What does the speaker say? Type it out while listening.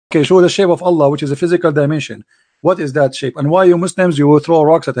Okay, show the shape of Allah, which is a physical dimension. What is that shape? And why you Muslims, you will throw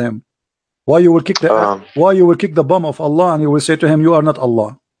rocks at him? Why you will kick the bum of Allah and you will say to him, you are not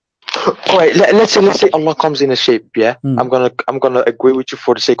Allah? All right, let's say Allah comes in a shape. Yeah, I'm gonna agree with you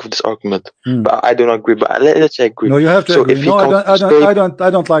for the sake of this argument, but I don't agree. But let's say agree. No, you have to. So agree. if No, I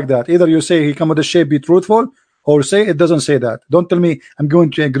don't like that. Either you say he come with a shape, be truthful, or say it doesn't say that. Don't tell me I'm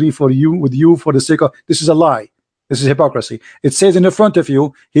going to agree with you for the sake of. This is a lie. This is hypocrisy. It says in the front of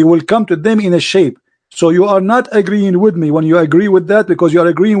you, he will come to them in a shape. So you are not agreeing with me when you agree with that, because you are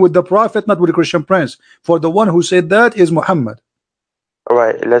agreeing with the Prophet, not with the Christian Prince. For the one who said that is Muhammad. All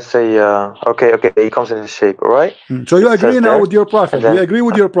right, let's say okay, he comes in this shape. All right. So you agree now with your Prophet. You agree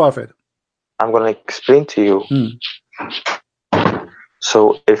with your Prophet. I'm gonna explain to you.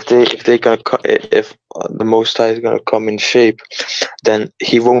 So if the Most High is gonna come in shape, then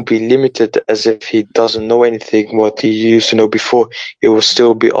he won't be limited as if he doesn't know anything what he used to know before. He will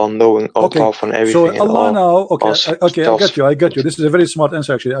still be all knowing, all powerful, and everything. So Allah now, I get you. This is a very smart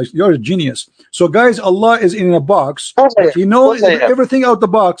answer actually. You're a genius. So guys, Allah is in a box. He knows everything out the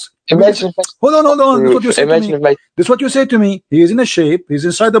box. Imagine. Hold on. This is what you say to me. This is what you say to me. He is in a shape. He's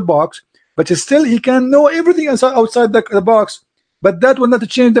inside the box, but still he can know everything outside the box. But that will not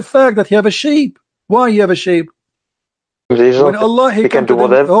change the fact that he have a shape. Why he have a shape? When Allah he can do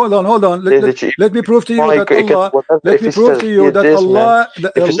whatever. Hold on. Let me prove to you that Allah. Let me prove to you that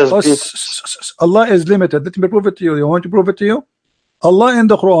Allah is limited. Let me prove it to you. You want to prove it to you? Allah in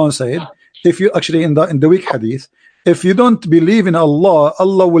the Quran said, if you actually in the weak hadith, if you don't believe in Allah,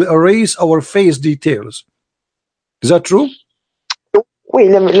 Allah will erase our face details. Is that true? Wait,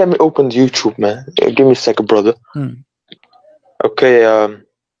 let me open YouTube, man. Give me a second, brother. Okay,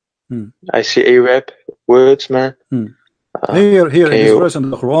 I see Arab words, man. Here in this verse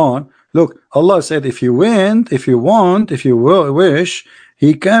in the Quran, look, Allah said, if you wish,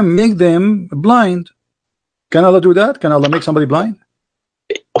 He can make them blind. Can Allah do that? Can Allah make somebody blind?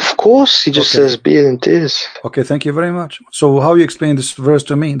 Of course, He just says, be it and it is. Okay, thank you very much. So how you explain this verse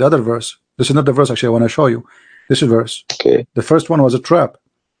to me? The other verse. This is not the verse actually I want to show you. This is verse. Okay. The first one was a trap.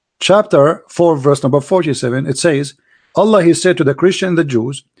 Chapter 4, verse number 47. It says, Allah he said to the Christian and the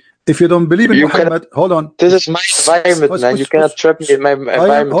Jews, if you don't believe in Muhammad, hold on. This is my environment, man. You cannot trap me in my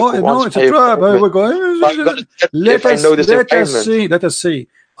environment. No, it's a trap. Let us see.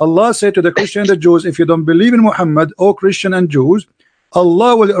 Allah said to the Christian and the Jews, if you don't believe in Muhammad, O Christian and Jews,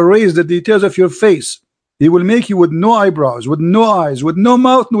 Allah will erase the details of your face. He will make you with no eyebrows, with no eyes, with no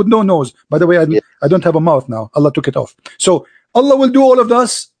mouth, with no nose. By the way, I don't have a mouth now. Allah took it off. So Allah will do all of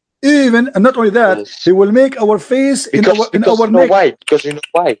this. Even and not only that, He will make our face in our neck. Why? Because you know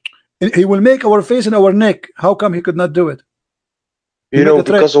why? He will make our face in our neck. How come He could not do it?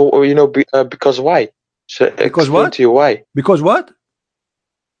 Because why? Because what? To you why? Because what?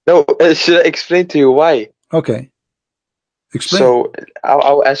 No, should I explain to you why? Okay. Explain. So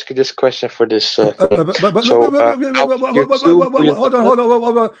I'll ask you this question for this. Hold on.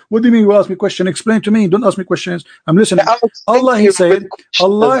 What do you mean you ask me question? Explain to me. Don't ask me questions. I'm listening. Allah he said,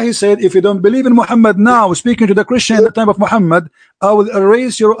 if you don't believe in Muhammad now, speaking to the Christian at the time of Muhammad, I will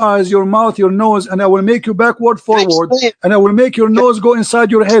erase your eyes, your mouth, your nose, and I will make you backward, forward, and I will make your nose go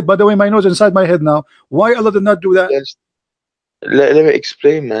inside your head. By the way, my nose is inside my head now. Why Allah did not do that? Let me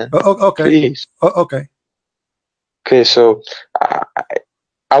explain, man. Okay. Please. Okay. Okay, so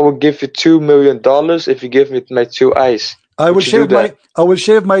I will give you $2 million if you give me my 2 eyes. I will shave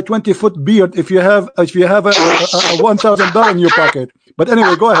my 20-foot beard if you have a $1,000 in your pocket. But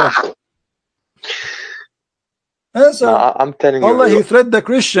anyway, go ahead. Answer. No, I'm telling you. Allah, He threatened the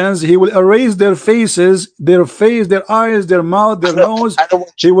Christians. He will erase their faces, their face, their eyes, their mouth, their nose.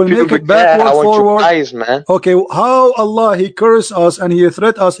 He will make it backward, forward. Eyes, man. Okay, how Allah He cursed us and He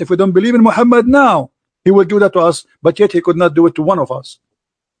threatened us if we don't believe in Muhammad now? He will do that to us, but yet He could not do it to one of us.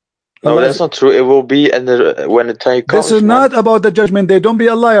 No, that's not true. It will be when the time comes. This is not about the judgment day. Don't be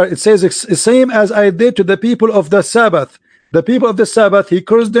a liar. It says the same as I did to the people of the Sabbath. The people of the Sabbath, He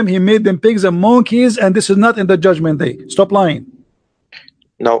cursed them. He made them pigs and monkeys, and this is not in the judgment day. Stop lying.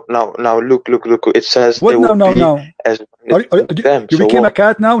 No. Look. It says what? No. As you became a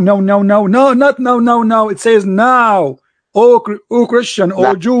cat now? No, not now. It says now. Oh Christian,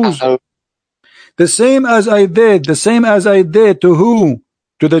 oh Jews. The same as I did to who?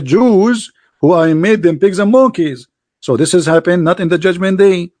 To the Jews, who I made them pigs and monkeys. So this has happened not in the judgment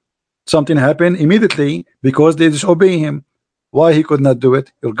day. Something happened immediately because they disobey Him. Why He could not do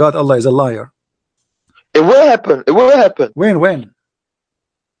it? Your God Allah is a liar. It will happen. When?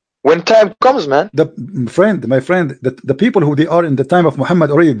 When time comes, man. My friend, the people who they are in the time of Muhammad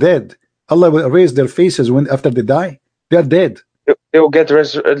already dead. Allah will erase their faces after they die. They are dead. they will get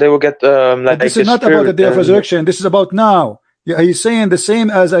like this is not about the day of resurrection. This is about now. Yeah, he's saying the same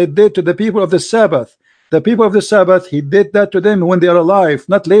as I did to the people of the Sabbath. The people of the Sabbath, he did that to them when they are alive,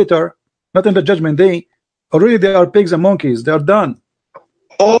 not later, not in the judgment day. Already they are pigs and monkeys. They are done.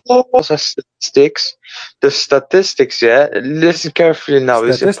 Oh, the statistics, yeah. Listen carefully now.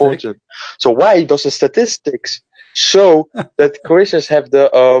 This is important. So why does the statistics show that Christians have the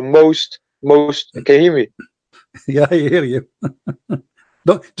most? Can you hear me? Yeah, I hear you.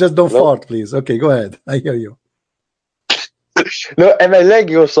 Don't fart, please. Okay, go ahead. I hear you. No, am I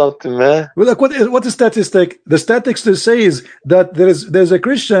lagging or something, man? Well, look, what is statistic? The statistics says that there's a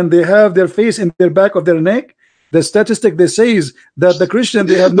Christian, they have their face in their back of their neck. The statistic they says that the Christian,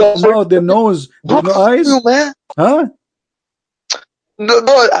 they have no mouth, their nose, no eyes. Man. Huh? No,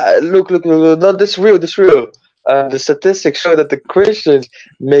 look, no, this is real. The statistics show that the Christians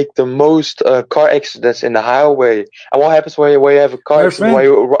make the most car accidents in the highway. And what happens when you have a car accident? Why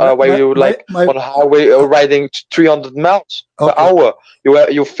you on the highway riding 300 miles per hour?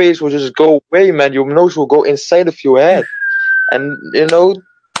 Your face will just go away, man. Your nose will go inside of your head, and you know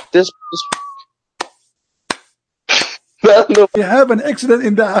this. He have an accident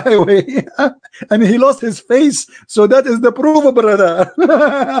in the highway and he lost his face, so that is the proof, brother.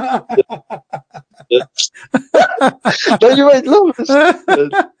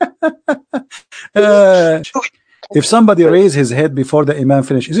 If somebody raise his head before the Imam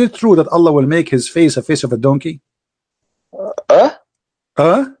finish, is it true that Allah will make his face a face of a donkey?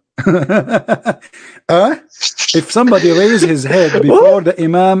 If somebody raise his head before the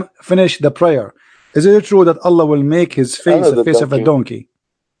Imam finish the prayer, is it true that Allah will make his face a face of a donkey?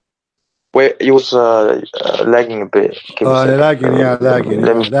 Wait, he was lagging a bit.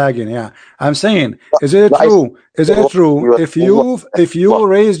 Lagging, yeah. I'm saying, is it true? Is it true if you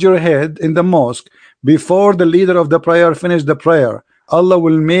raised your head in the mosque before the leader of the prayer finished the prayer, Allah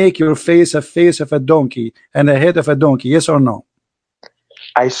will make your face a face of a donkey and a head of a donkey? Yes or no?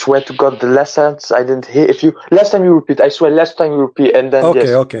 I swear to God, the last sentence I didn't hear. Last time you repeat, I swear, last time you repeat, and then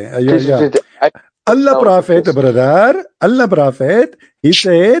Allah Prophet, brother, Allah Prophet, he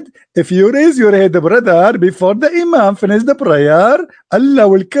said, if you raise your head, brother, before the Imam finish the prayer, Allah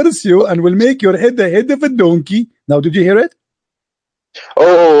will curse you and will make your head the head of a donkey. Now, did you hear it?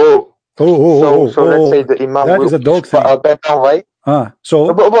 So let's say the Imam that is a dog thing. Right?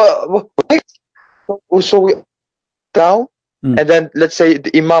 So we down, and then let's say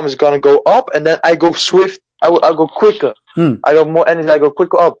the Imam is gonna go up, and then I go swift. I'll go quicker. I got more energy. I go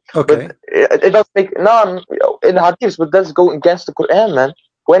quicker up. Okay. But it doesn't make in the hadiths, but that's go against the Quran, man.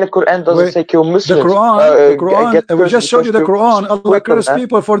 When the Quran doesn't say kill Muslims, the Quran. We just showed you the Quran. Allah cursed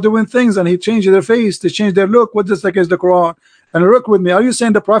people for doing things, and He changed their face, to change their look. What is against the Quran? And look with me. Are you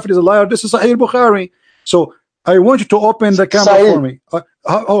saying the Prophet is a liar? This is Sahih Bukhari. So I want you to open the camera for me.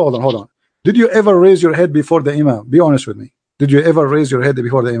 Hold on. Did you ever raise your head before the Imam? Be honest with me. Did you ever raise your head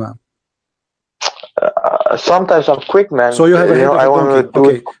before the Imam? Sometimes I'm quick, man. So you have a head of a donkey.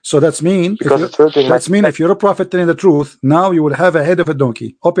 Okay. So that's mean if you're a prophet telling the truth, now you would have a head of a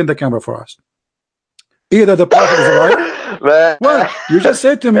donkey. Open the camera for us. Either the prophet is right. Well, you just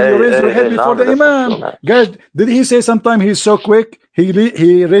said to me you raise your head before the Imam. Guys, did he say sometime he's so quick he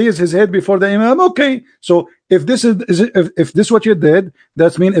raised his head before the Imam? Okay. So if this is what you did,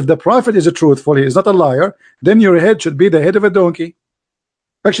 that's mean if the prophet is a truthful, he is not a liar, then your head should be the head of a donkey.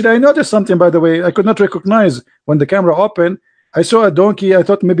 Actually, I noticed something, by the way. I could not recognize when the camera opened. I saw a donkey. I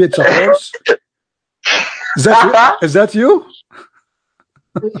thought maybe it's a horse. Is that you?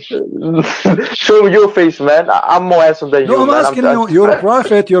 Show your face, man. I'm more handsome than you. No, I'm asking you. You're a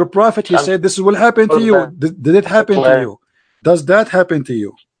prophet. You're a prophet. He said this will happen to you. Did it happen to you? Does that happen to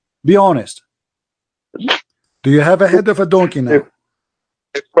you? Be honest. Do you have a head of a donkey now?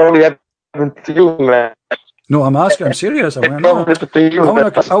 It probably happened to you, man. No, I'm asking. I'm serious. I want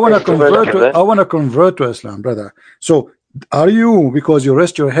to convert to Islam, brother. So, are you, because you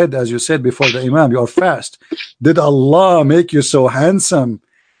rest your head as you said before the Imam, you are fast? Did Allah make you so handsome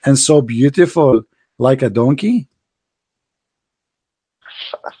and so beautiful like a donkey?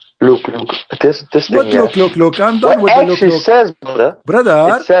 Look. This what thing. Look. I'm done with the look. It says,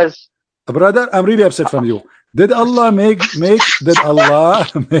 brother. It says, brother. I'm really upset from you. Did Allah make? Did Allah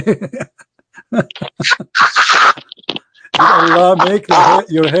make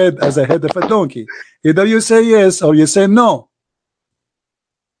your head as a head of a donkey? Either you say yes or you say no.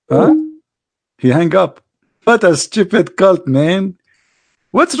 Huh? He hang up. What a stupid cult, man.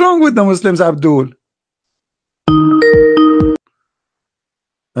 What's wrong with the Muslims, Abdul?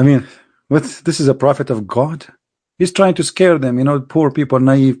 I mean, this is a prophet of God. He's trying to scare them, poor people,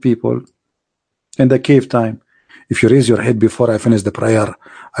 naive people in the cave time. if you raise your head before I finish the prayer,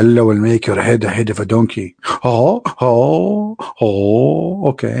 Allah will make your head a head of a donkey.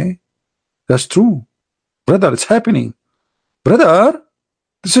 Okay. That's true. Brother, it's happening. Brother,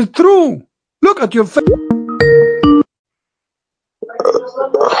 this is true. Look at your face.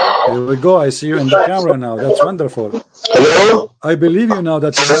 Here we go. I see you in the camera now. That's wonderful. Hello? I believe you now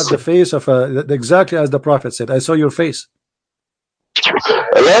that you have the face of exactly as the Prophet said. I saw your face.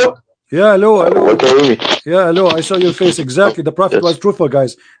 Hello? Yeah, hello, hello. Okay. Yeah, hello. I saw your face exactly. The Prophet was truthful,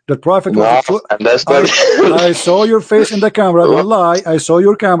 guys. The Prophet was truthful. I saw your face in the camera. Don't lie. I saw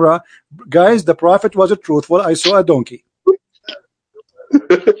your camera, guys. The Prophet was truthful. I saw a donkey.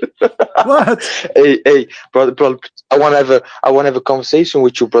 What? Hey, brother, I want to have a conversation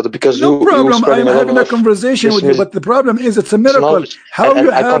with you, brother, because no problem. I'm having a conversation with you, but the problem is it's a miracle. How you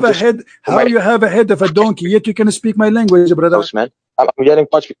have a head? How you have a head of a donkey yet you can speak my language, brother? Man, I'm getting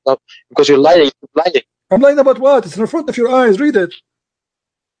touched because you're lying. I'm lying about what? It's in front of your eyes. Read it.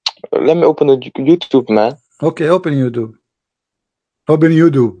 Let me open the YouTube, man. Okay, open YouTube. Open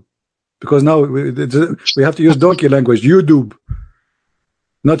YouTube, because now we have to use donkey language. YouTube.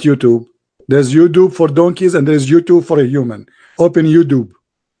 Not YouTube. There's YouTube for donkeys and there's YouTube for a human. Open YouTube.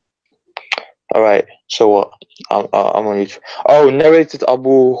 All right. So what? I'm on YouTube. Oh, narrated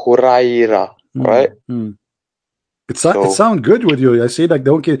Abu Huraira, right? It sounds good with you. I say like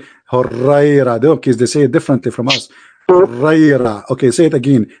donkey Huraira. Donkeys, they say it differently from us. Huraira. Okay, say it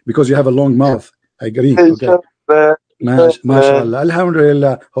again because you have a long mouth. I agree. Okay. MashaAllah.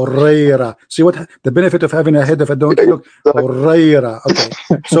 Alhamdulillah. Huraira. See what the benefit of having a head of a donkey? Look. Huraira. Okay.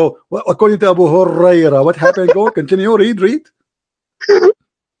 So according to Abu Huraira, what happened? Go. Continue. Read.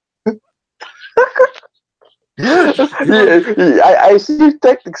 I see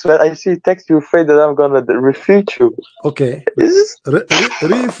tactics, man. I see text. You're afraid that I'm gonna refute you. Okay.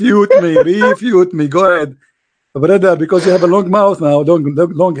 Refute me. Go ahead. Brother, because you have a long mouth now,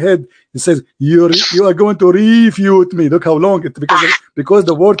 long head, it says you are going to refute me. Look how long it because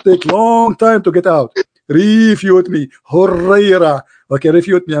the word take long time to get out. Refute me. Huraira. Okay,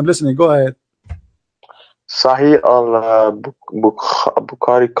 refute me. I'm listening. Go ahead. Sahih Al-Bukhari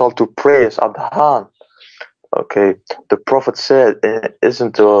called to praise Adhan. Okay, the Prophet said,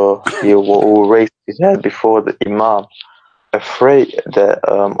 isn't he who raised his head before the Imam afraid that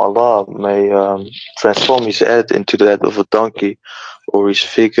Allah may transform his head into that of a donkey, or his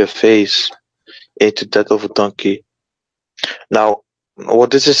figure face into that of a donkey? Now,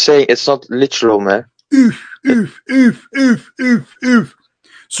 what this is saying, it's not literal, man.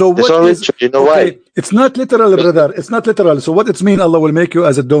 So what is, you know why? It's not literal, brother. It's not literal. So what it's mean? Allah will make you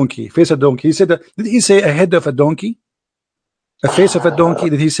as a donkey, face a donkey. He said that. Did he say a head of a donkey, a face of a donkey?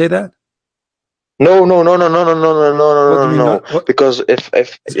 Did he say that? No. Because if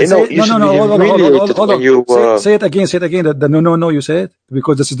you know, you should be humiliated when you say it again. Say it again. The no. You say it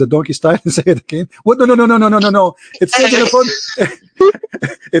because this is the donkey style. Say it again. What? No. It says in the front.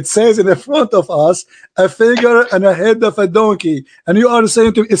 It says in the front of us a figure and a head of a donkey, and you are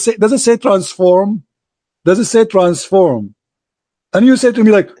saying to me, does it say transform? Does it say transform? And you say to me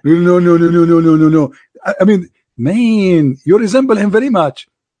like no. I mean, man, you resemble him very much.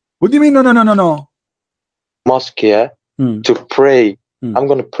 What do you mean no? Mosque here to pray. I'm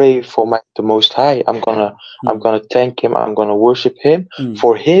gonna pray for the Most High. I'm gonna thank him. I'm gonna worship him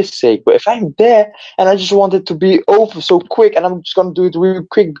for his sake. But if I'm there and I just want it to be over so quick, and I'm just gonna do it really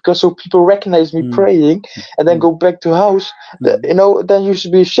quick because so people recognize me praying, and then go back to house, you know, then you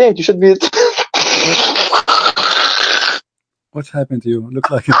should be ashamed. You should be. What's happened to you? Look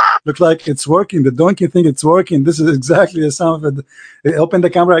like it's working. The donkey thing, it's working. This is exactly the sound of it. Open the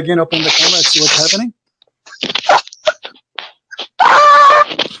camera again. Open the camera. See what's happening.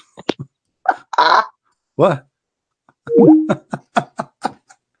 What?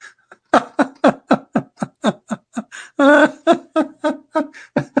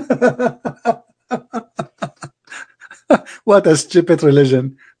 What a stupid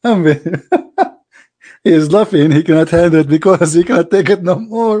religion. I mean, he is laughing. He cannot handle it because he cannot take it no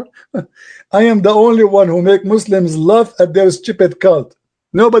more. I am the only one who make Muslims laugh at their stupid cult.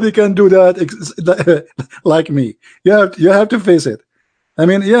 Nobody can do that like me. You have to face it. I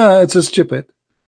mean, yeah, it's a stupid.